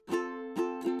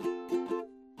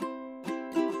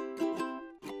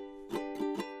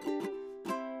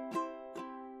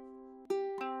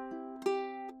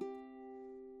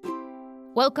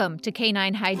Welcome to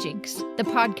Canine Hijinks, the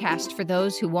podcast for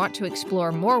those who want to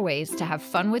explore more ways to have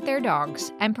fun with their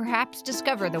dogs and perhaps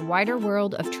discover the wider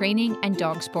world of training and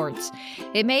dog sports.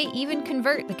 It may even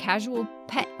convert the casual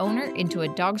pet owner into a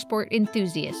dog sport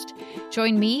enthusiast.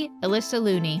 Join me, Alyssa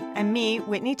Looney. And me,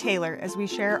 Whitney Taylor, as we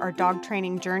share our dog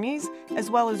training journeys,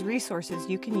 as well as resources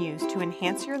you can use to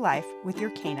enhance your life with your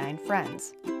canine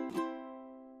friends.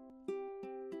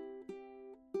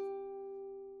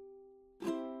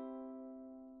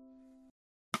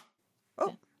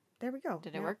 Oh, there we go.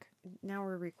 Did it work? Now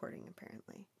we're recording,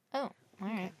 apparently. Oh, all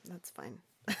right. Okay, that's fine.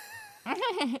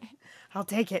 I'll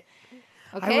take it.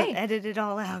 Okay. I will edit it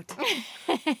all out.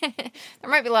 There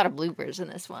might be a lot of bloopers in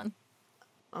this one.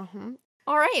 Uh-huh.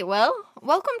 All right, well,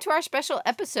 welcome to our special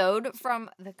episode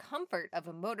from the comfort of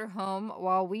a motorhome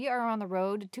while we are on the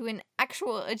road to an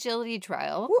actual agility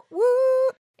trial. Whoop,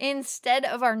 whoop. Instead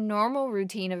of our normal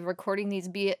routine of recording these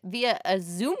via a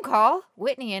Zoom call,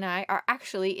 Whitney and I are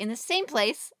actually in the same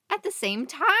place at the same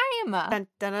time. Dun,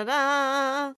 dun, dun,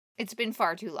 dun. It's been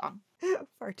far too long.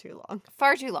 Far too long.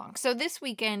 Far too long. So this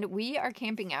weekend, we are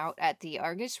camping out at the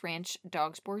Argus Ranch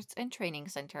Dog Sports and Training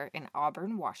Center in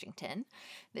Auburn, Washington.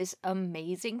 This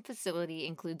amazing facility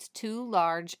includes 2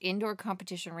 large indoor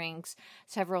competition rinks,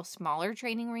 several smaller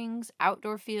training rings,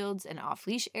 outdoor fields, and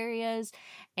off-leash areas,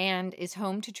 and is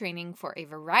home to training for a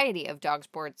variety of dog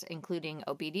sports, including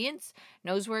obedience,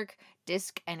 nose work,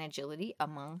 disc, and agility,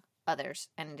 among others.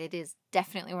 And it is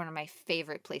definitely one of my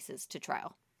favorite places to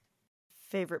trial.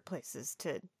 Favorite places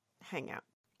to hang out.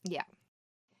 Yeah.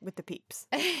 With the peeps.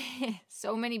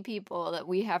 So many people that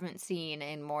we haven't seen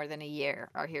in more than a year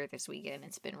are here this weekend.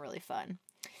 It's been really fun.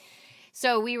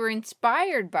 So we were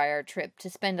inspired by our trip to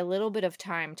spend a little bit of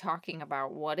time talking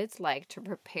about what it's like to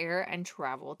prepare and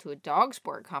travel to a dog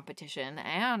sport competition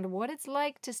and what it's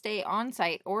like to stay on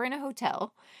site or in a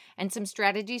hotel, and some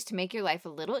strategies to make your life a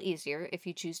little easier if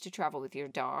you choose to travel with your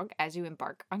dog as you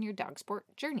embark on your dog sport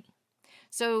journey.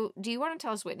 So, do you want to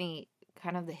tell us, Whitney,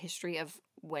 kind of the history of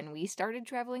when we started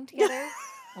traveling together?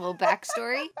 A little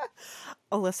backstory?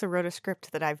 Alyssa wrote a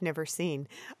script that I've never seen.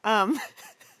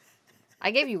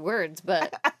 I gave you words,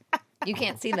 but you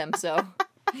can't see them, so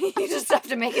you just have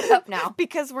to make it up now.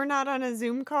 Because we're not on a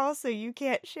Zoom call, so you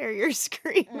can't share your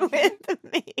screen with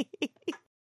me.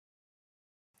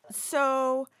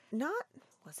 So,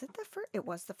 was it the first? It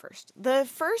was the first. The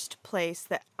first place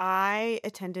that I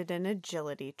attended an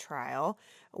agility trial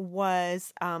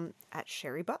was at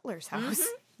Sherry Butler's house.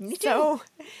 Mm-hmm. Me too.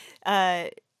 So,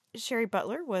 Sherry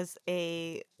Butler was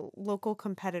a local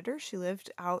competitor. She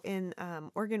lived out in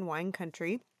Oregon wine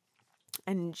country,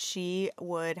 and she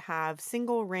would have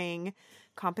single ring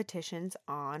competitions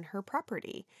on her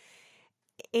property.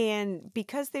 And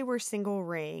because they were single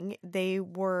ring, they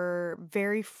were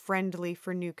very friendly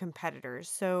for new competitors.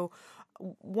 So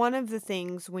one of the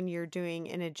things when you're doing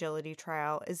an agility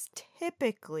trial is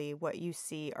typically what you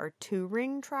see are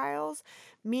 2-ring trials,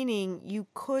 meaning you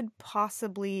could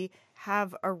possibly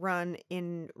have a run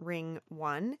in ring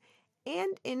 1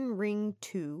 and in ring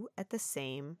 2 at the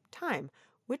same time,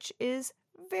 which is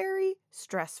very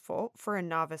stressful for a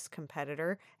novice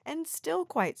competitor and still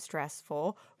quite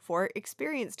stressful for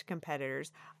experienced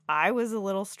competitors. I was a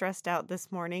little stressed out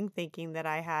this morning thinking that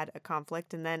I had a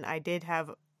conflict, and then I did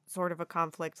have sort of a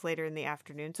conflict later in the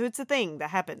afternoon. So it's a thing that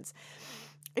happens.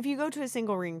 If you go to a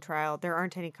single ring trial, there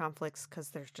aren't any conflicts because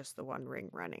there's just the 1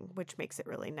 ring running, which makes it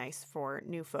really nice for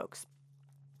new folks.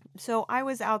 So I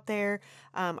was out there.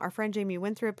 Our friend Jamie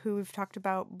Winthrop, who we've talked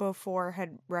about before,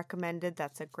 had recommended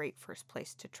that's a great first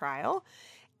place to trial.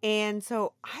 And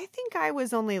so I think I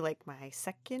was only like my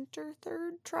 2nd or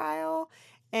 3rd trial,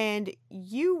 and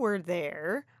you were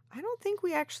there. I don't think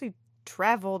we actually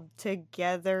traveled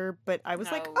together, but I was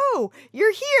like, oh,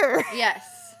 you're here. Yes.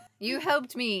 You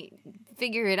helped me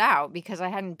figure it out because I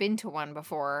hadn't been to one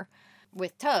before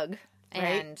with Tug,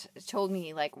 and told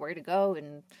me like where to go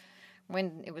and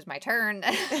when it was my turn,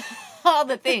 all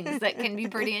the things that can be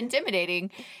pretty intimidating.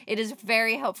 It is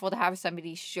very helpful to have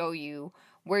somebody show you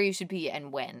where you should be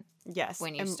and when. Yes.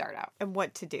 When you start out. And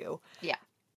what to do. Yeah.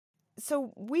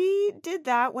 So we did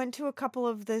that, went to a couple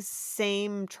of the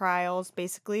same trials.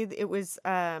 Basically, it was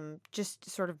just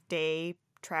sort of day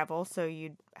travel. So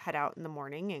you'd head out in the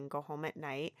morning and go home at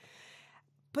night.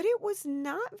 But it was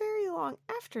not very long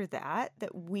after that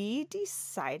we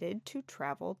decided to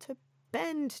travel to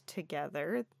Bend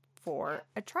together for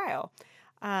a trial,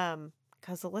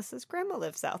 because Alyssa's grandma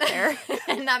lives out there.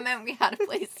 And that meant we had a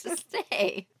place to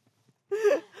stay.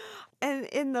 And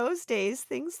in those days,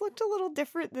 things looked a little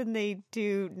different than they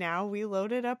do now. We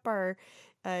loaded up our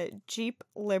a Jeep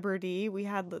Liberty. We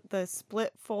had the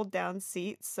split fold down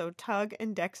seats, so Tug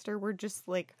and Dexter were just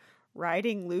like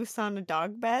riding loose on a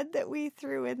dog bed that we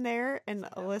threw in there, and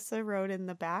Alyssa rode in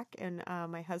the back, and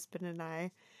my husband and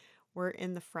I were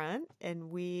in the front,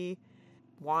 and we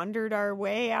wandered our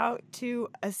way out to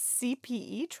a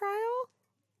CPE trial.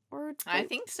 I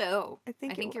think so. I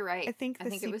think you're right. I think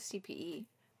it was CPE,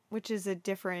 which is a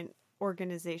different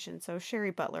organization. So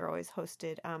Sherry Butler always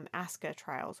hosted ASCA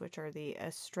trials, which are the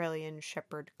Australian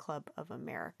Shepherd Club of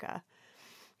America.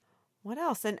 What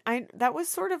else? And that was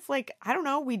sort of like, I don't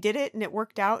know, we did it and it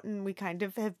worked out, and we kind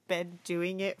of have been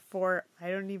doing it for,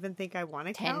 I don't even think I want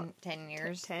to count. 10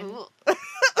 years. 10.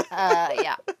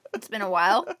 Yeah. It's been a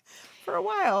while. For a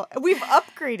while. We've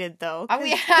upgraded, though.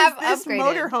 We have this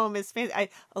upgraded. motorhome is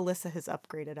fancy. Alyssa has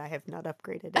upgraded. I have not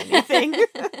upgraded anything.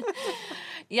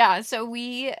 Yeah, so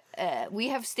we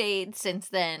have stayed since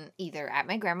then either at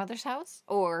my grandmother's house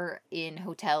or in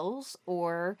hotels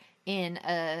or in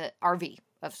a RV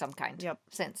of some kind. Yep.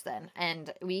 Since then.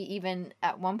 And we even,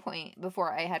 at one point,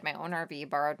 before I had my own RV,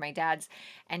 borrowed my dad's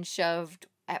and shoved,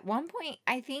 at one point,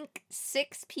 I think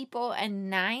 6 people and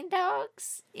 9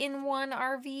 dogs in one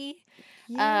RV.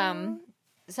 Yeah.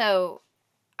 So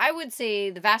I would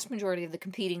say the vast majority of the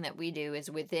competing that we do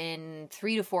is within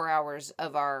 3 to 4 hours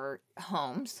of our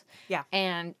homes. Yeah.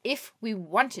 And if we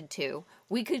wanted to,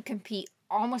 we could compete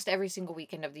almost every single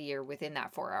weekend of the year within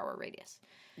that 4-hour radius.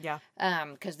 Yeah.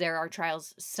 Because there are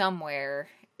trials somewhere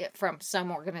from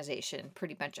some organization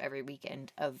pretty much every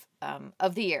weekend of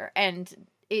the year. And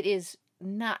it is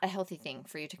not a healthy thing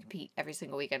for you to compete every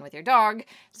single weekend with your dog.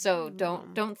 So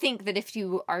don't think that if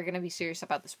you are going to be serious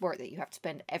about the sport that you have to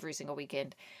spend every single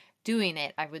weekend doing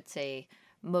it. I would say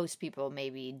most people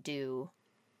maybe do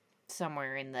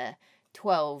somewhere in the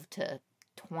 12 to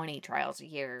 20 trials a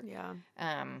year. Yeah.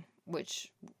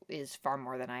 Which is far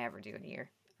more than I ever do in a year.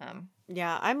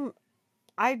 Yeah,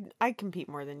 I compete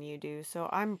more than you do, so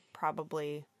I'm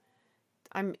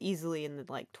easily in the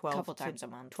like 12 couple times a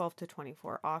month. 12 to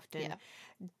 24 often. Yeah.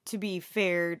 To be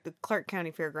fair, the Clark County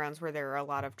Fairgrounds, where there are a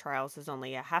lot of trials, is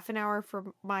only a half an hour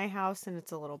from my house, and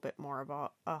it's a little bit more of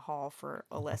a haul for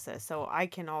Alyssa. So I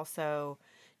can also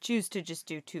choose to just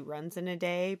do 2 runs in a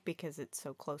day because it's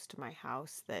so close to my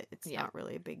house that it's not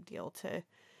really a big deal to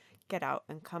get out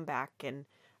and come back. And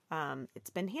it's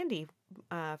been handy.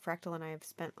 Fractal and I have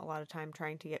spent a lot of time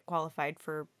trying to get qualified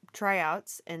for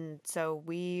tryouts, and so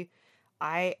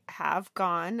I have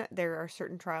gone. There are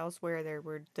certain trials where there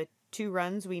were the 2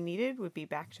 runs we needed would be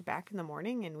back to back in the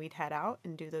morning, and we'd head out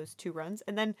and do those 2 runs.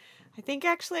 And then I think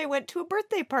actually I went to a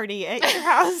birthday party at your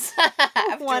house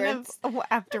afterwards one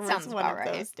of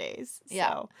those days.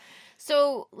 Yeah.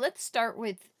 So let's start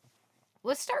with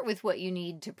what you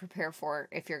need to prepare for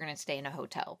if you're going to stay in a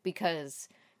hotel, because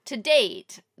to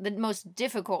date, the most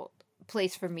difficult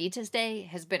place for me to stay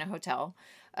has been a hotel,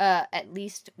 at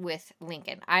least with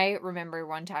Lincoln. I remember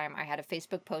one time I had a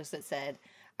Facebook post that said,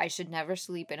 I should never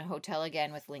sleep in a hotel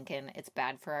again with Lincoln. It's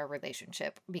bad for our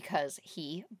relationship because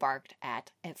he barked at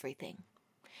everything.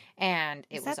 And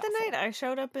it was that the night I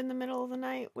showed up in the middle of the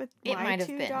night with my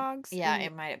 2 dogs? Yeah,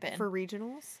 it might have been. For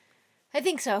regionals? I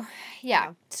think so.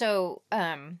 Yeah. So,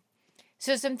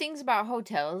 so some things about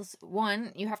hotels.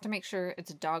 One, you have to make sure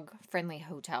it's a dog-friendly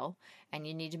hotel, and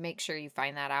you need to make sure you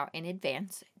find that out in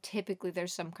advance. Typically,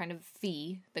 there's some kind of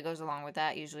fee that goes along with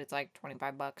that. Usually, it's like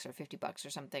 $25 or $50 or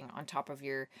something on top of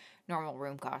your normal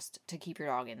room cost to keep your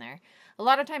dog in there. A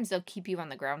lot of times, they'll keep you on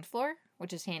the ground floor,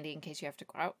 which is handy in case you have to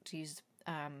go out to use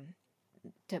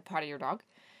to potty your dog.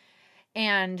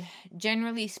 And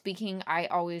generally speaking, I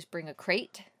always bring a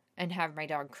crate and have my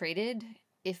dog crated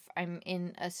if I'm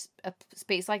in a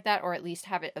space like that, or at least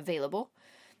have it available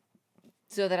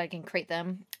so that I can crate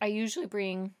them. I usually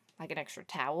bring like an extra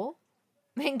towel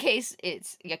in case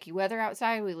it's yucky weather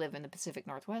outside. We live in the Pacific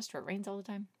Northwest where it rains all the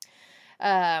time.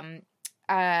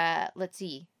 Let's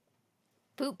see.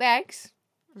 Poop bags.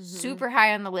 Mm-hmm. Super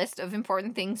high on the list of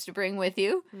important things to bring with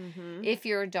you. Mm-hmm. If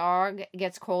your dog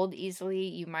gets cold easily,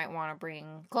 you might want to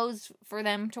bring clothes for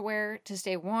them to wear to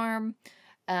stay warm.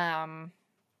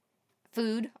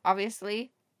 Food,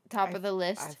 obviously, top of the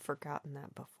list. I've forgotten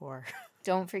that before.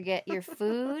 Don't forget your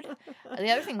food. The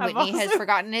other thing Whitney has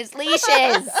forgotten is leashes.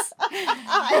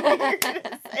 I knew you were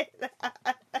gonna say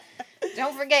that.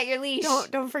 Don't forget your leash.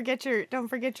 Don't forget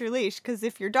your leash, because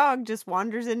if your dog just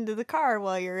wanders into the car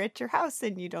while you're at your house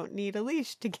and you don't need a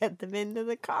leash to get them into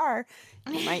the car,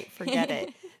 you might forget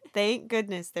it. Thank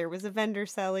goodness there was a vendor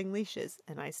selling leashes,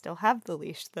 and I still have the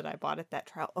leash that I bought at that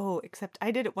trial. Oh, except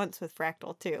I did it once with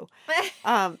Fractal too.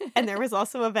 And there was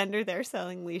also a vendor there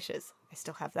selling leashes. I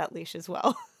still have that leash as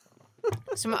well.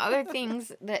 Some other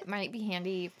things that might be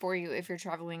handy for you if you're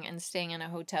traveling and staying in a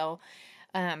hotel.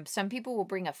 Some people will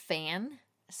bring a fan.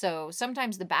 So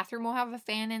sometimes the bathroom will have a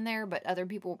fan in there, but other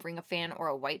people will bring a fan or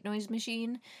a white noise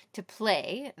machine to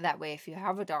play. That way, if you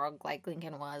have a dog like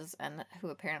Lincoln was, and who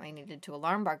apparently needed to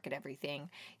alarm bark at everything,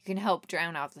 you can help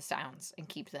drown out the sounds and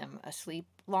keep them asleep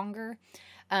longer.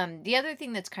 The other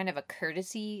thing that's kind of a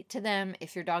courtesy to them,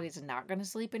 if your dog is not going to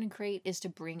sleep in a crate, is to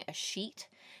bring a sheet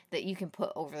that you can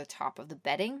put over the top of the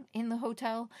bedding in the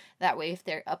hotel. That way, if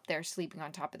they're up there sleeping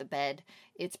on top of the bed,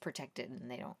 it's protected and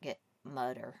they don't get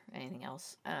mud or anything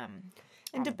else.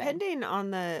 And depending on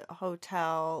the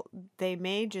hotel, they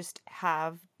may just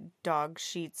have dog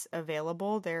sheets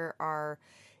available.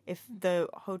 If the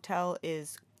hotel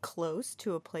is close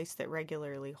to a place that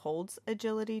regularly holds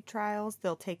agility trials,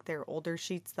 they'll take their older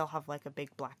sheets. They'll have like a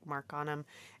big black mark on them,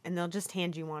 and they'll just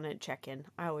hand you one at check-in.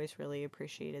 I always really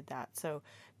appreciated that. So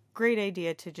great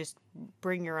idea to just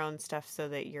bring your own stuff so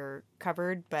that you're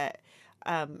covered. But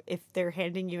if they're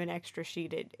handing you an extra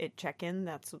sheet at check-in,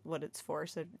 that's what it's for.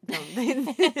 So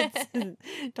don't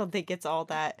think it's all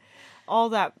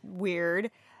that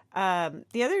weird.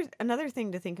 Another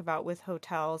thing to think about with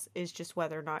hotels is just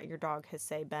whether or not your dog has,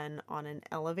 say, been on an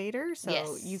elevator. So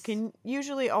Yes. you can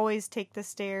usually always take the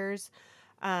stairs.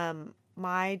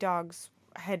 My dogs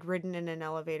had ridden in an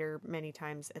elevator many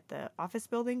times at the office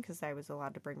building because I was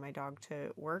allowed to bring my dog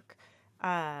to work.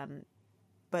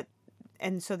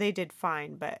 And so they did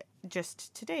fine. But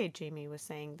just today, Jamie was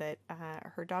saying that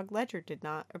her dog Ledger did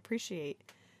not appreciate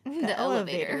the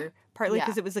elevator, partly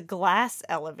because it was a glass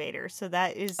elevator. So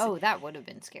that is that would have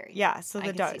been scary. Yeah, so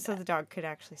the dog could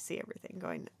actually see everything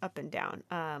going up and down.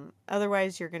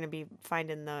 Otherwise, you're going to be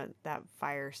finding that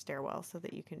fire stairwell so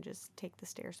that you can just take the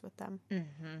stairs with them.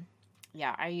 Mm-hmm.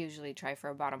 Yeah, I usually try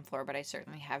for a bottom floor, but I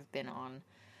certainly have been on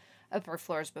upper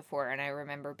floors before, and I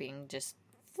remember being just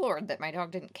floored that my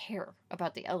dog didn't care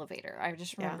about the elevator. I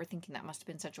just remember thinking that must have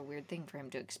been such a weird thing for him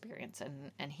to experience,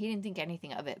 and he didn't think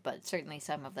anything of it, but certainly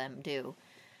some of them do.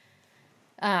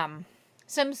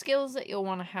 Some skills that you'll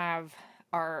want to have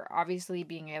are obviously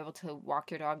being able to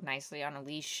walk your dog nicely on a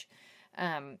leash.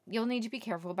 You'll need to be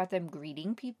careful about them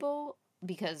greeting people,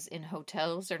 because in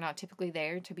hotels, they're not typically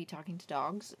there to be talking to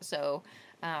dogs. So,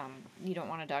 you don't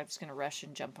want a dog that's going to rush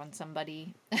and jump on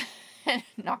somebody,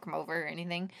 knock them over or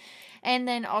anything. And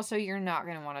then also, you're not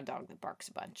going to want a dog that barks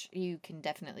a bunch. You can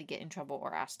definitely get in trouble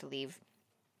or asked to leave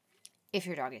if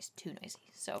your dog is too noisy.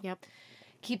 So,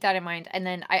 keep that in mind. And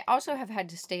then I also have had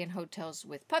to stay in hotels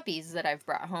with puppies that I've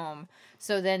brought home.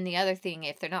 So then the other thing,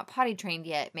 if they're not potty trained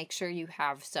yet, make sure you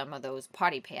have some of those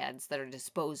potty pads that are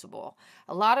disposable.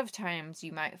 A lot of times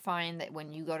you might find that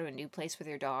when you go to a new place with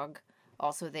your dog,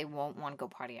 also they won't want to go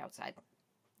potty outside.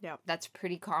 Yeah. That's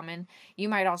pretty common. You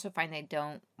might also find they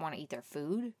don't want to eat their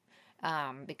food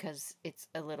because it's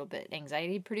a little bit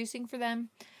anxiety producing for them.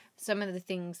 Some of the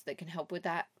things that can help with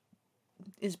that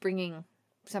is bringing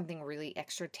something really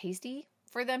extra tasty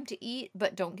for them to eat,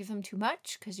 but don't give them too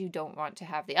much because you don't want to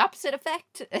have the opposite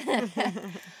effect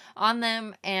on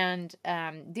them. And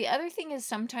the other thing is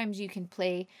sometimes you can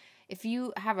play, if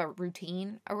you have a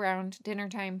routine around dinner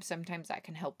time, sometimes that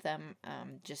can help them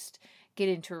just get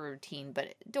into a routine,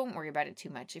 but don't worry about it too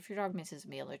much. If your dog misses a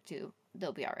meal or two,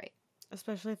 they'll be all right.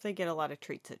 Especially if they get a lot of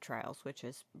treats at trials, which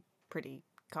is pretty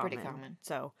common.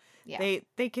 So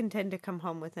they can tend to come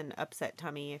home with an upset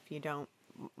tummy if you don't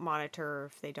monitor or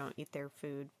if they don't eat their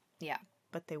food. Yeah.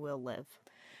 But they will live.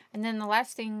 And then the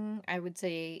last thing I would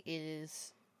say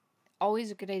is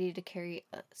always a good idea to carry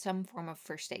some form of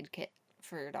first aid kit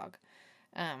for your dog.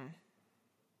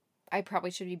 I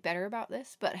probably should be better about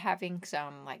this, but having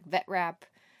some like vet wrap,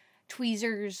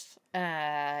 tweezers,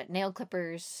 nail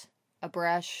clippers, a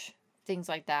brush, things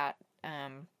like that.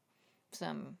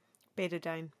 Some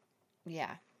betadine.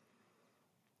 Yeah.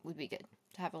 Would be good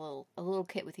to have a little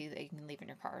kit with you that you can leave in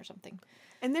your car or something.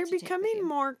 And they're becoming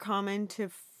more common to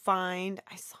find.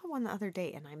 I saw one the other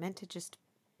day and I meant to just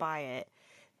buy it.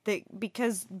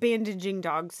 Because bandaging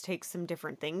dogs takes some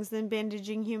different things than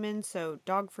bandaging humans, so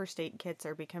dog first aid kits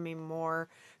are becoming more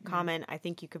common. I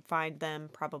think you could find them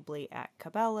probably at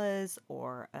Cabela's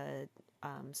or a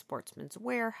Sportsman's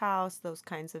Warehouse, those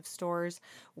kinds of stores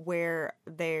where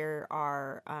there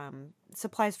are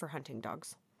supplies for hunting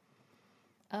dogs.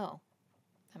 Oh,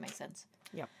 that makes sense.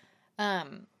 Yep.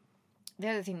 The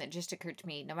other thing that just occurred to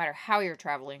me, no matter how you're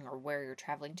traveling or where you're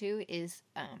traveling to, is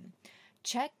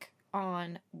check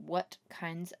on what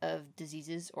kinds of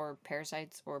diseases or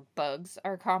parasites or bugs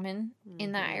are common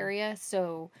in that area.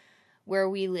 So Where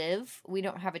we live, we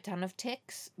don't have a ton of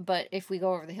ticks, but if we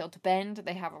go over the hill to Bend,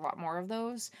 they have a lot more of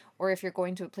those. Or if you're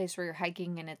going to a place where you're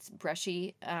hiking and it's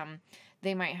brushy,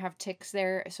 they might have ticks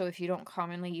there. So if you don't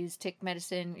commonly use tick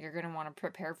medicine, you're going to want to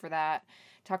prepare for that.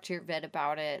 Talk to your vet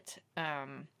about it.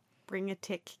 Bring a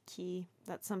tick key.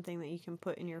 That's something that you can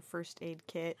put in your first aid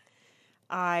kit.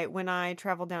 When I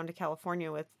traveled down to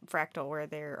California with Fractal,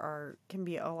 where can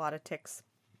be a lot of ticks,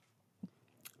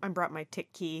 I brought my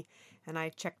tick key and I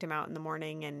checked him out in the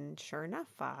morning, and sure enough,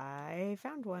 I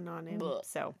found one on him. Blech.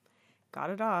 So, got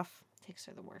it off. Ticks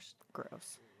are the worst.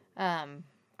 Gross.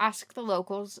 Ask the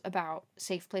locals about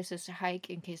safe places to hike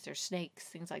in case there's snakes,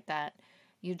 things like that.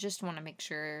 You just want to make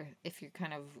sure, if you're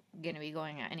kind of going to be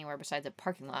going anywhere besides a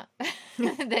parking lot,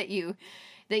 that you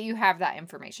have that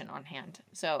information on hand.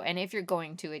 So, and if you're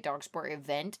going to a dog sport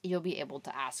event, you'll be able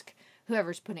to ask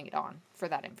whoever's putting it on for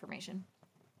that information.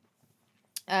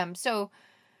 So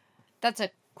that's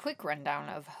a quick rundown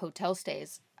of hotel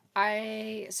stays.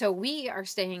 So we are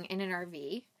staying in an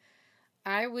RV.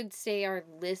 I would say our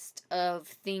list of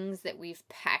things that we've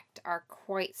packed are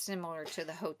quite similar to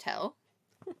the hotel.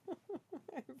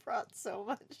 I brought so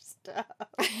much stuff.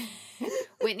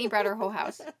 Whitney brought her whole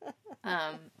house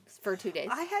for 2 days.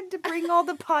 I had to bring all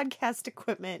the podcast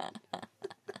equipment.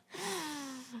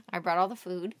 I brought all the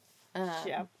food.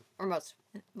 Yeah. Or most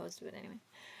of it anyway.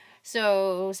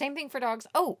 So, same thing for dogs.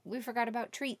 Oh, we forgot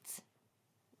about treats.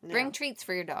 Yeah. Bring treats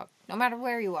for your dog. No matter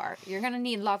where you are. You're going to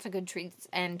need lots of good treats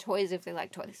and toys if they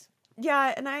like toys.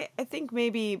 Yeah, and I think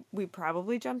maybe we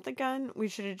probably jumped the gun. We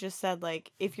should have just said,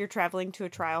 like, if you're traveling to a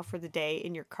trial for the day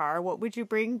in your car, what would you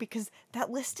bring? Because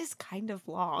that list is kind of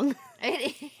long.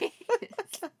 It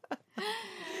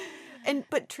is.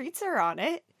 But treats are on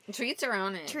it. Treats are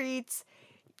on it. Treats,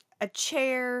 a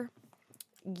chair,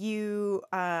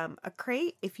 a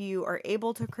crate, if you are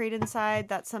able to crate inside.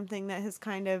 That's something that has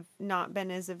kind of not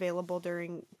been as available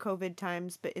during COVID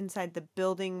times, but inside the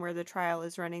building where the trial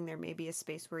is running, there may be a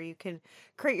space where you can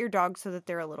crate your dog so that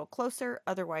they're a little closer.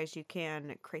 Otherwise, you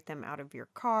can crate them out of your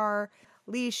car.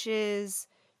 Leashes,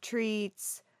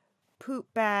 treats, poop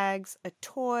bags, a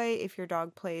toy if your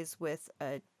dog plays with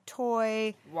a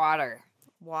toy. Water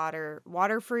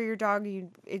for your dog.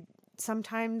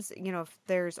 Sometimes, if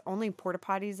there's only porta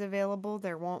potties available,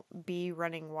 there won't be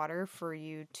running water for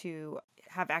you to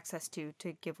have access to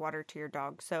give water to your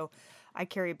dog. So I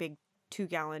carry a big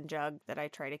 2-gallon jug that I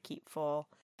try to keep full.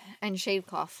 And shade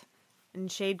cloth.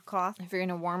 If you're in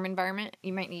a warm environment,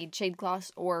 you might need shade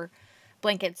cloths or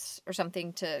blankets or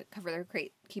something to cover their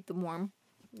crate, keep them warm.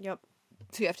 Yep.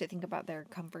 So you have to think about their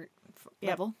comfort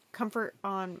level. Comfort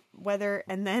on weather.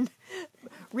 And then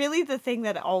really the thing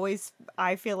that always,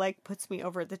 I feel like, puts me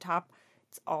over the top,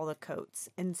 it's all the coats.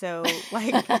 And so,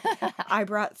 I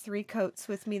brought 3 coats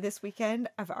with me this weekend.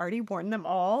 I've already worn them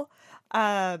all.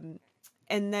 And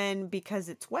then because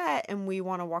it's wet and we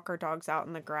want to walk our dogs out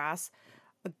in the grass,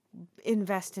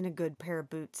 invest in a good pair of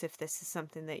boots if this is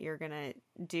something that you're going to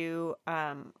do.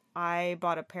 I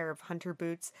bought a pair of hunter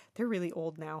boots. They're really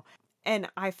old now. And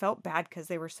I felt bad because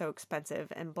they were so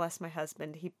expensive. And bless my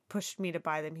husband, he pushed me to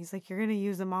buy them. He's like, you're going to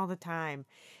use them all the time.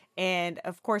 And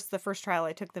of course, the first trial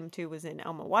I took them to was in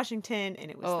Elma, Washington.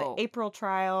 And it was the April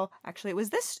trial. Actually,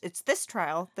 it's this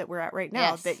trial that we're at right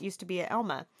now that used to be at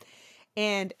Elma.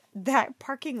 And that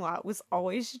parking lot was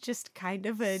always just kind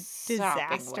of a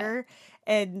disaster.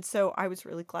 And so I was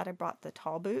really glad I brought the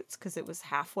tall boots because it was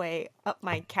halfway up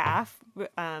my calf,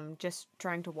 just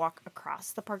trying to walk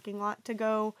across the parking lot to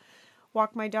go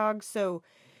walk my dog. So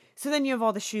then you have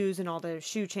all the shoes and all the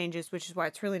shoe changes, which is why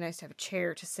it's really nice to have a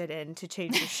chair to sit in to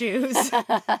change your shoes.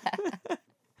 I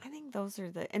think those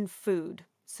are and food.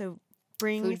 So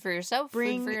bring food for yourself,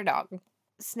 food for your dog.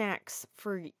 Snacks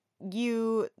for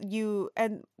you,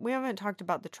 and we haven't talked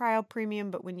about the trial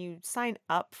premium, but when you sign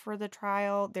up for the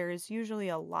trial, there is usually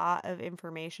a lot of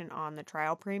information on the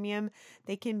trial premium.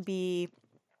 They can be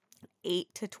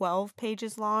 8 to 12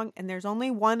 pages long, and there's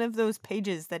only one of those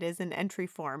pages that is an entry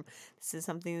form. This is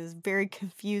something that's very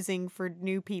confusing for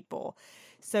new people.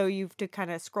 So you have to kind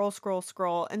of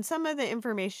scroll, and some of the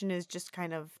information is just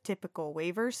kind of typical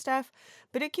waiver stuff,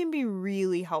 but it can be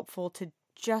really helpful to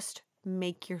just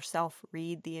make yourself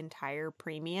read the entire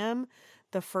premium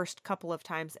the first couple of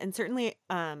times. And certainly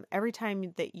every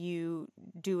time that you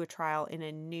do a trial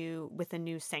with a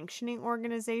new sanctioning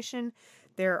organization,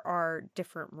 there are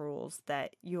different rules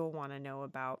that you'll want to know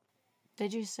about.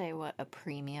 Did you say what a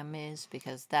premium is?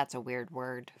 Because that's a weird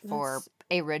word for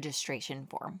a registration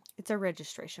form. It's a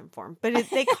registration form, but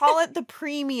they call it the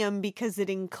premium because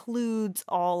it includes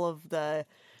all of the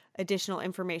additional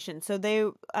information. So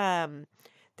there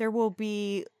will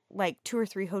be like 2 or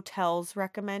 3 hotels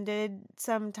recommended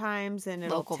sometimes, and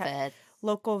it'll Local vet.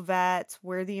 local vets,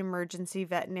 where the emergency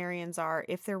veterinarians are,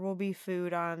 if there will be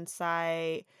food on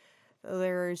site.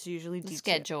 There's usually The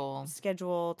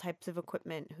schedule. types of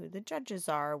equipment, who the judges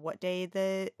are, what day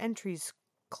the entries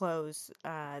close,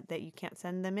 that you can't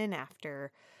send them in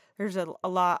after. There's a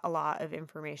lot of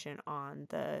information on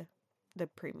the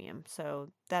premium. So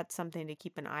that's something to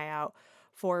keep an eye out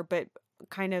for, but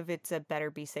kind of it's a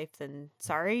better be safe than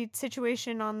sorry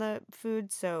situation on the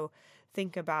food. So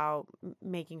think about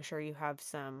making sure you have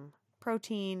some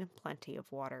protein, plenty of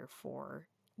water for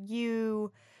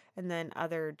you, and then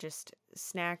other just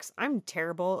snacks. I'm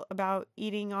terrible about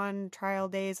eating on trial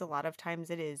days. A lot of times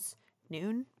it is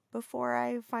noon before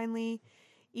I finally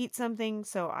eat something,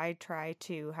 so I try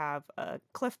to have a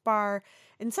Cliff Bar.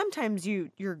 And sometimes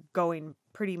you're going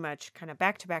pretty much kind of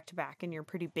back to back to back, and you're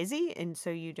pretty busy, and so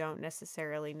you don't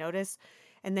necessarily notice,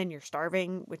 and then you're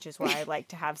starving, which is why I like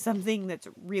to have something that's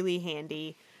really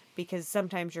handy, because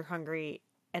sometimes you're hungry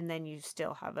and then you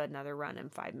still have another run in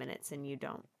 5 minutes and you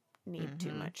don't need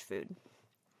too much food.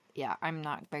 Yeah, I'm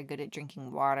not very good at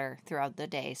drinking water throughout the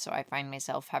day, so I find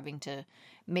myself having to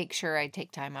make sure I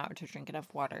take time out to drink enough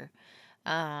water.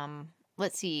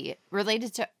 Let's see,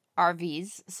 related to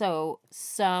RVs, so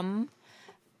some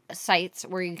sites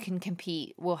where you can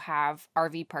compete will have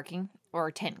RV parking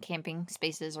or tent camping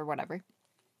spaces or whatever.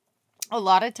 A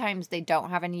lot of times they don't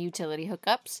have any utility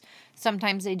hookups.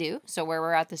 Sometimes they do. So where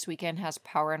we're at this weekend has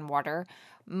power and water.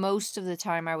 Most of the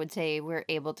time, I would say we're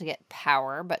able to get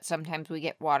power, but sometimes we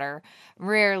get water.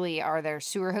 Rarely are there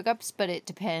sewer hookups, but it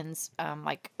depends.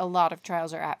 Like a lot of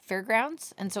trials are at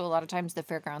fairgrounds, and so a lot of times the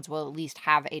fairgrounds will at least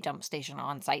have a dump station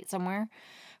on site somewhere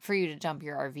for you to dump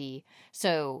your RV.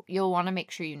 So you'll want to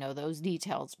make sure you know those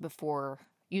details before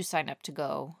you sign up to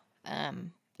go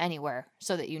anywhere,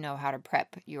 so that you know how to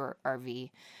prep your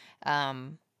RV.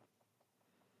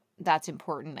 That's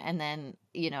important. And then,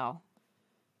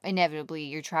 inevitably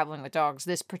you're traveling with dogs.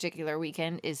 This particular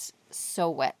weekend is so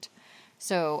wet.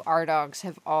 So our dogs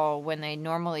have all, when they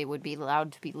normally would be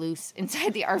allowed to be loose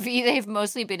inside the RV, they've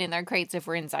mostly been in their crates if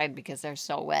we're inside because they're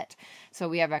so wet. So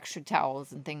we have extra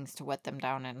towels and things to wet them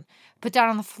down and put down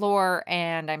on the floor.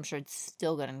 And I'm sure it's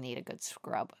still going to need a good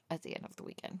scrub at the end of the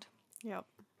weekend. Yep.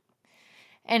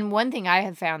 And one thing I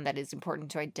have found that is important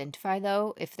to identify,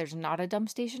 though, if there's not a dump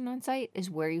station on site,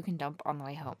 is where you can dump on the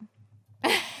way home.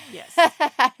 Yes.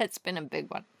 It's been a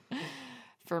big one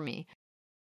for me.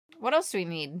 What else do we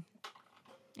need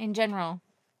in general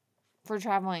for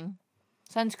traveling?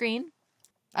 Sunscreen.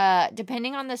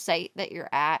 Depending on the site that you're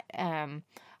at,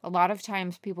 a lot of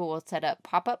times people will set up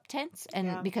pop-up tents,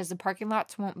 and because the parking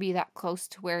lots won't be that close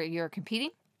to where you're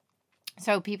competing.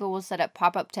 So people will set up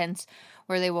pop-up tents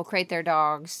where they will crate their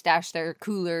dogs, stash their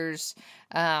coolers,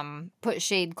 put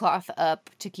shade cloth up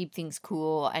to keep things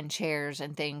cool, and chairs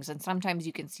and things. And sometimes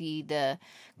you can see the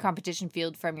competition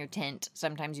field from your tent.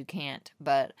 Sometimes you can't.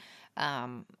 But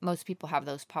most people have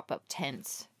those pop-up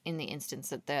tents in the instance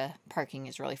that the parking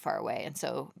is really far away. And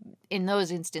so in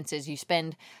those instances, you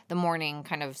spend the morning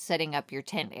kind of setting up your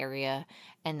tent area,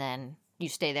 and then you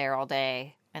stay there all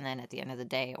day. And then at the end of the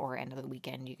day or end of the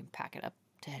weekend, you can pack it up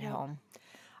to head home.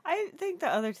 I think the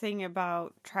other thing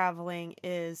about traveling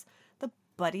is the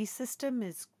buddy system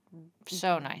is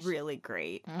so nice, really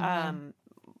great. Mm-hmm.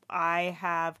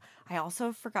 I also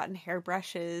have forgotten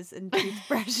hairbrushes and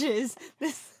toothbrushes.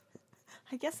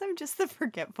 I guess I'm just the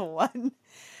forgetful one.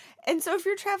 And so if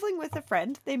you're traveling with a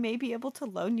friend, they may be able to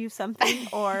loan you something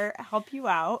or help you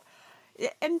out.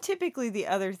 And typically the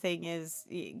other thing is,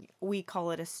 we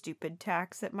call it a stupid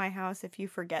tax at my house. If you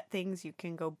forget things, you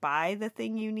can go buy the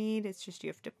thing you need. It's just you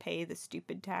have to pay the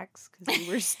stupid tax because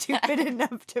you were stupid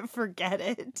enough to forget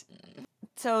it.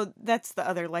 So that's the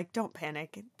other, don't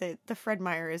panic. The Fred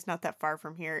Meyer is not that far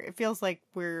from here. It feels like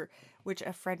which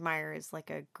a Fred Meyer is like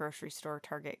a grocery store,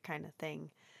 Target kind of thing.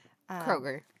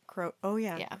 Kroger.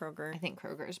 Kroger. I think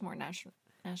Kroger is more national.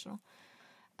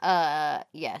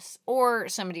 Yes. Or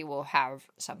somebody will have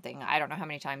something. I don't know how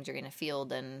many times you're in a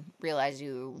field and realize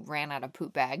you ran out of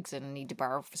poop bags and need to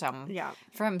borrow some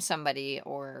from somebody,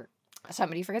 or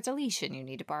somebody forgets a leash and you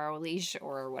need to borrow a leash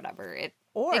or whatever. It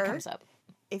comes up.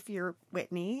 If you're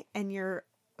Whitney and you're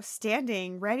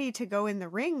standing ready to go in the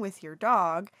ring with your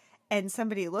dog, and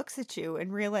somebody looks at you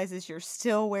and realizes you're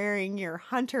still wearing your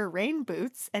hunter rain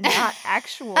boots and not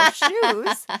actual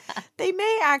shoes, they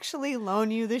may actually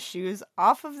loan you the shoes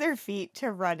off of their feet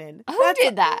to run in. Who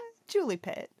did that? Julie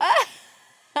Pitt.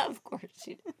 Of course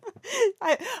she did.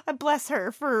 I bless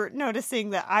her for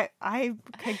noticing that I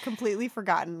had completely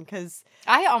forgotten, because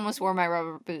I almost wore my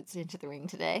rubber boots into the ring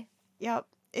today. Yep.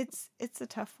 It's a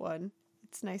tough one.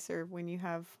 it's nicer when you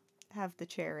have the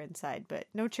chair inside, but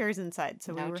no chairs inside.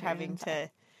 So No we were chair having inside.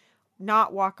 to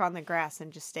not walk on the grass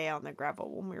and just stay on the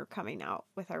gravel when we were coming out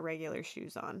with our regular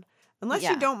shoes on. Unless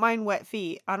Yeah. you don't mind wet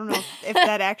feet. I don't know if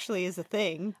that actually is a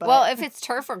thing. But Well, if it's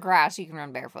turf or grass, you can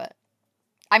run barefoot.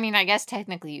 I mean, I guess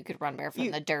technically you could run barefoot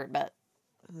in the dirt, but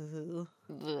Ugh.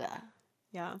 ugh.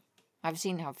 Yeah. I've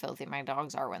seen how filthy my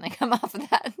dogs are when they come off of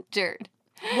that dirt.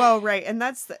 Well, right. And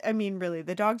really,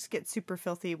 the dogs get super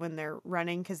filthy when they're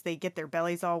running because they get their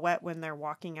bellies all wet when they're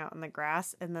walking out in the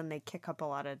grass, and then they kick up a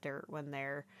lot of dirt when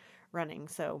they're running.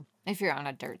 So If you're on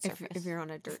a dirt if, surface. if you're on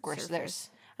a dirt Of course, surface.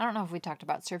 I don't know if we talked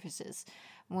about surfaces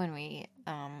when we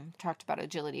talked about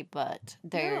agility, but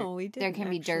there we there didn't, can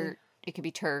be actually. dirt, it could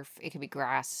be turf, it could be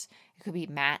grass, it could be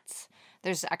mats.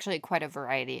 There's actually quite a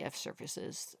variety of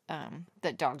surfaces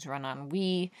that dogs run on.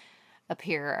 We up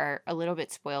here are a little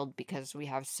bit spoiled because we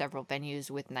have several venues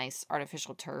with nice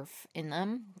artificial turf in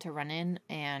them to run in,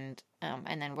 and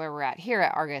then where we're at here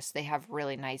at Argus, they have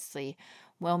really nicely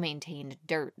well-maintained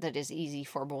dirt that is easy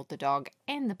for both the dog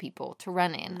and the people to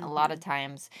run in. A lot of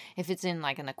times, if it's in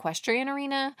like an equestrian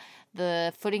arena,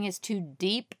 the footing is too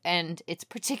deep and it's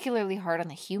particularly hard on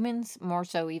the humans, more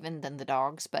so even than the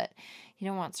dogs, but you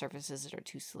don't want surfaces that are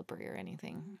too slippery or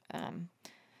anything.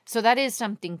 So that is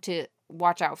something to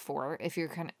watch out for if you're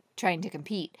kind of trying to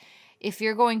compete. If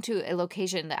you're going to a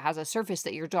location that has a surface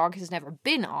that your dog has never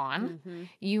been on,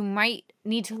 you might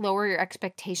need to lower your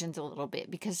expectations a little bit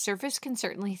because surface can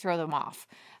certainly throw them off.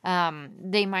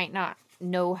 They might not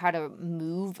know how to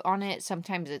move on it.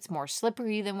 Sometimes it's more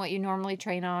slippery than what you normally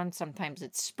train on. Sometimes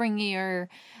it's springier.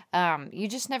 You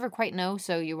just never quite know,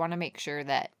 so you want to make sure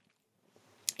that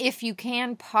if you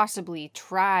can possibly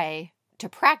try to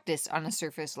practice on a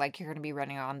surface like you're going to be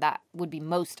running on, that would be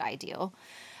most ideal.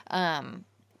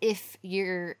 If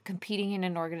you're competing in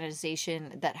an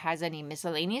organization that has any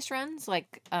miscellaneous runs,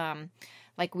 like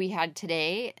we had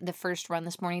today, the first run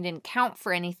this morning didn't count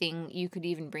for anything. You could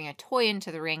even bring a toy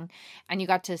into the ring, and you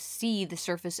got to see the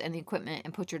surface and the equipment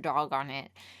and put your dog on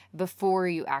it before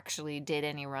you actually did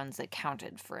any runs that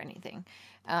counted for anything.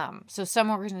 So some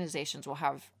organizations will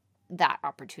have that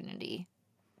opportunity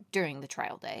during the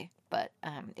trial day, but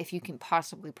if you can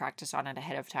possibly practice on it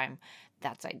ahead of time,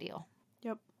 that's ideal.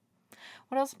 Yep.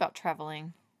 What else about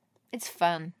traveling? It's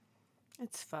fun.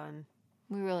 It's fun.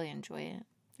 We really enjoy it.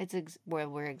 It's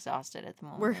we're exhausted at the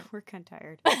moment. We're kind of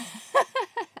tired.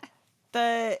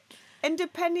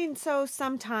 So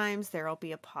sometimes there'll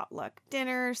be a potluck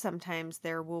dinner. Sometimes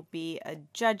there will be a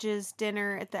judge's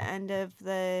dinner at the end of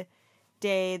the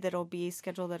day that'll be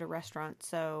scheduled at a restaurant.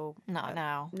 So not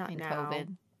now. Not in now.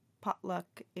 COVID.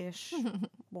 Potluck-ish,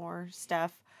 more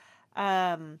stuff.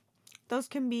 Those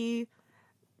can be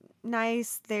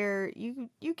nice. There's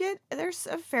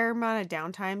a fair amount of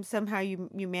downtime. Somehow you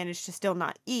manage to still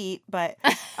not eat, but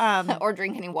or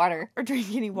drink any water.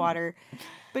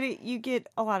 But you get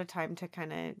a lot of time to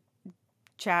kind of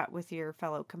chat with your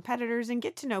fellow competitors and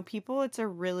get to know people. It's a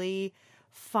really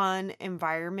fun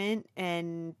environment,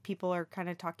 and people are kind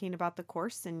of talking about the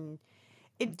course, and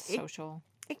It's social.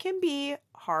 It can be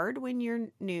hard when you're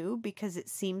new because it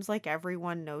seems like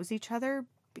everyone knows each other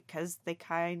because they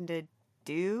kind of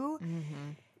do.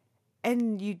 Mm-hmm.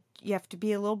 And you have to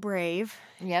be a little brave.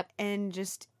 Yep. And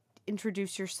just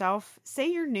introduce yourself. Say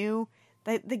you're new.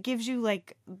 That gives you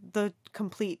like the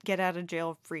complete get out of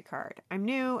jail free card. I'm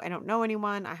new. I don't know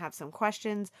anyone. I have some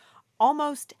questions.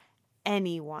 Almost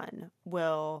anyone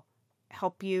will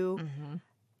help you. Mm-hmm.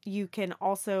 You can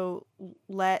also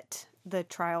let the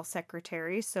trial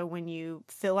secretary, so when you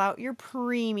fill out your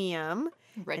premium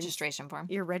registration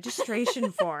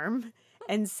form,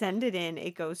 and send it in,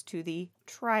 it goes to the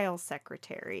trial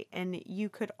secretary. And you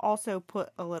could also put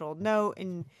a little note,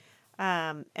 and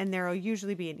there will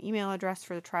usually be an email address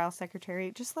for the trial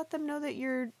secretary. Just let them know that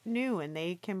you're new, and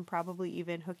they can probably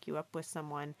even hook you up with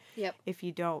someone. Yep. If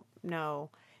you don't know.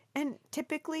 And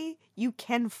typically, you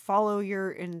can follow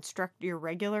your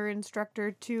regular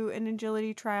instructor to an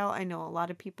agility trial. I know a lot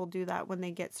of people do that when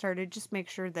they get started. Just make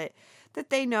sure that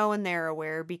they know and they're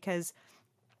aware, because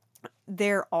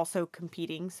they're also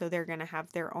competing, so they're going to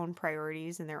have their own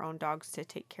priorities and their own dogs to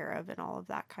take care of and all of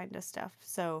that kind of stuff.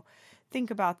 So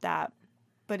think about that.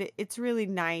 But it's really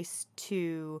nice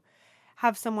to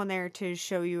have someone there to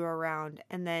show you around.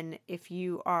 And then if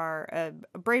you are a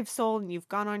brave soul and you've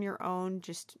gone on your own,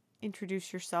 just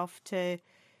introduce yourself to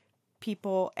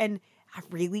people. And a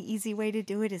really easy way to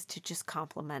do it is to just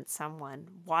compliment someone.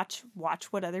 Watch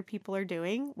what other people are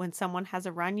doing. When someone has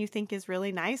a run you think is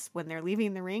really nice, when they're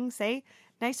leaving the ring, say,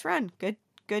 "Nice run. Good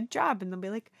good job. And they'll be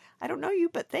like, I don't know you,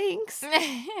 but thanks.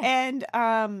 And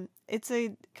it's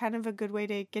a kind of a good way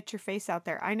to get your face out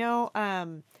there. I know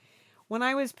when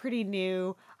I was pretty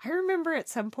new, I remember at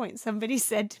some point somebody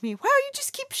said to me, wow, you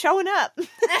just keep showing up. And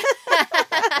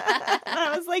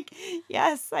I was like,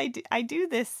 yes, I do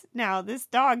this now. This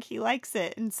dog, he likes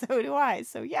it. And so do I.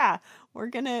 So yeah, we're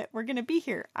gonna be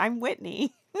here. I'm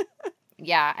Whitney.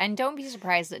 Yeah, and don't be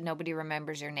surprised that nobody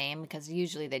remembers your name, because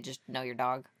usually they just know your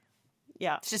dog.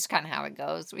 Yeah. It's just kind of how it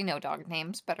goes. We know dog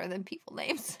names better than people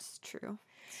names. It's true.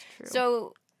 It's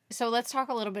true. So let's talk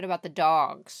a little bit about the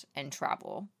dogs and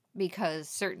travel, because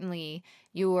certainly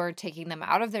you are taking them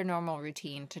out of their normal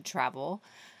routine to travel.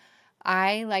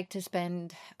 I like to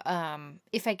spend,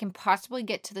 if I can possibly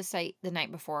get to the site the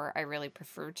night before, I really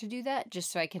prefer to do that,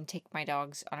 just so I can take my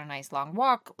dogs on a nice long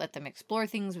walk, let them explore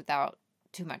things without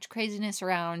too much craziness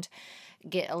around,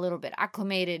 get a little bit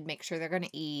acclimated, make sure they're going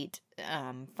to eat,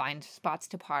 find spots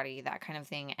to potty, that kind of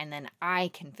thing. And then I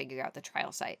can figure out the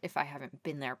trial site if I haven't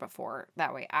been there before.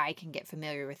 That way I can get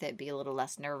familiar with it, be a little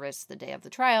less nervous the day of the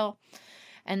trial.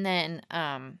 And then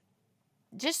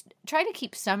just try to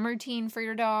keep some routine for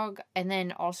your dog. And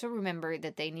then also remember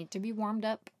that they need to be warmed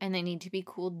up and they need to be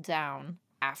cooled down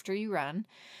after you run.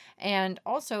 And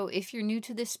also, if you're new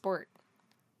to this sport,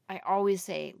 I always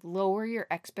say lower your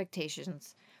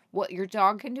expectations. What your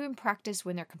dog can do in practice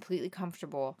when they're completely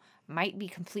comfortable might be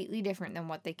completely different than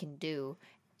what they can do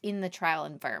in the trial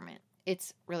environment.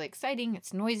 It's really exciting.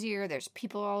 It's noisier. There's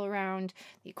people all around.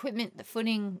 The equipment, the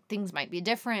footing, things might be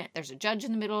different. There's a judge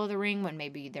in the middle of the ring when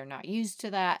maybe they're not used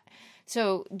to that.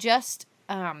 So just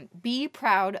be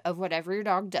proud of whatever your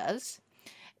dog does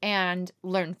and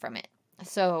learn from it.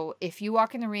 So if you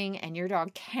walk in the ring and your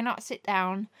dog cannot sit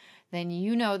down, then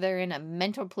you know they're in a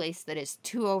mental place that is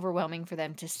too overwhelming for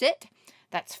them to sit.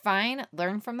 That's fine.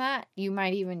 Learn from that. You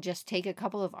might even just take a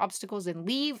couple of obstacles and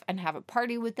leave and have a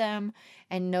party with them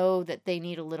and know that they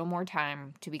need a little more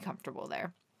time to be comfortable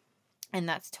there. And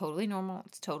that's totally normal.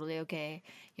 It's totally okay.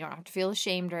 You don't have to feel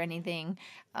ashamed or anything.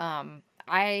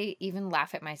 I even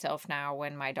laugh at myself now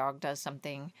when my dog does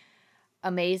something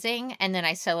amazing and then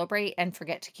I celebrate and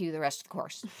forget to cue the rest of the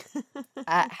course.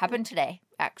 Happened today,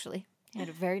 actually. I had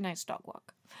a very nice dog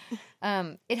walk.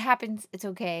 It happens. It's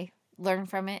okay. Learn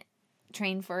from it.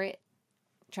 Train for it.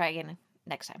 Try again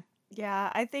next time. Yeah,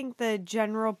 I think the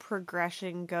general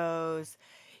progression goes,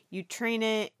 you train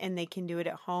it and they can do it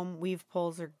at home. Weave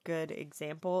pulls are a good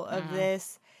example of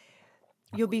this.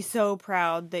 You'll be so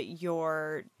proud that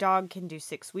your dog can do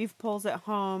 6 weave pulls at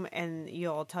home, and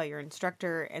you'll tell your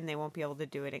instructor and they won't be able to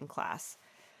do it in class.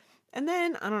 And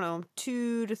then,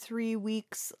 2 to 3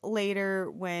 weeks later,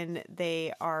 when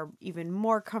they are even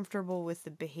more comfortable with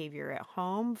the behavior at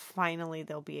home, finally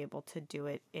they'll be able to do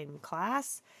it in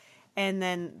class. And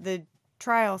then the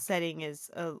trial setting is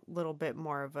a little bit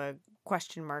more of a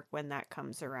question mark when that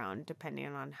comes around,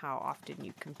 depending on how often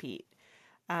you compete.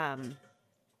 And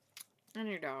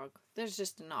your dog. There's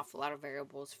just an awful lot of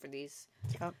variables for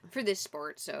for this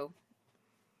sport. So,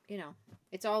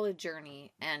 it's all a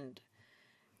journey, and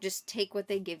just take what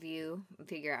they give you and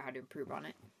figure out how to improve on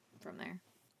it from there.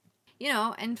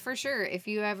 And for sure, if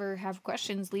you ever have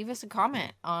questions, leave us a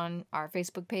comment on our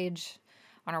Facebook page,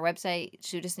 on our website,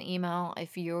 shoot us an email.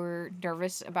 If you're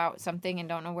nervous about something and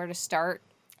don't know where to start.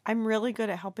 I'm really good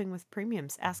at helping with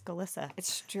premiums. Ask Alyssa.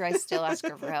 It's true. I still ask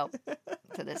her for help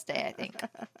to this day, I think.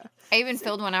 I even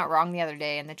filled one out wrong the other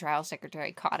day, and the trial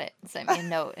secretary caught it and sent me a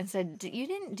note and said, you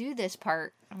didn't do this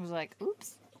part. I was like,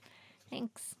 oops.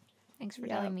 Thanks. Thanks for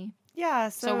telling me. Yeah.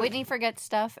 So Whitney forgets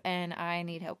stuff, and I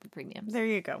need help with premiums. There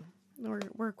you go.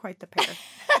 We're quite the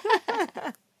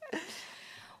pair.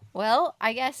 Well,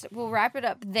 I guess we'll wrap it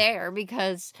up there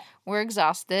because we're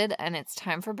exhausted and it's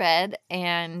time for bed.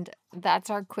 And that's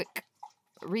our quick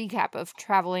recap of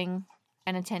traveling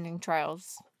and attending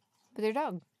trials with your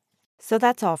dog. So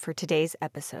that's all for today's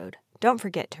episode. Don't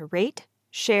forget to rate,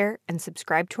 share, and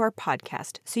subscribe to our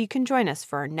podcast so you can join us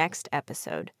for our next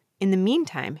episode. In the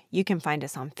meantime, you can find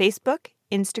us on Facebook,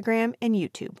 Instagram, and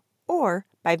YouTube, or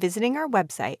by visiting our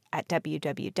website at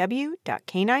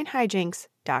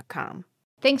www.caninehijinks.com.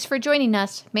 Thanks for joining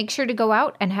us. Make sure to go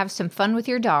out and have some fun with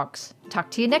your dogs.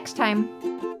 Talk to you next time.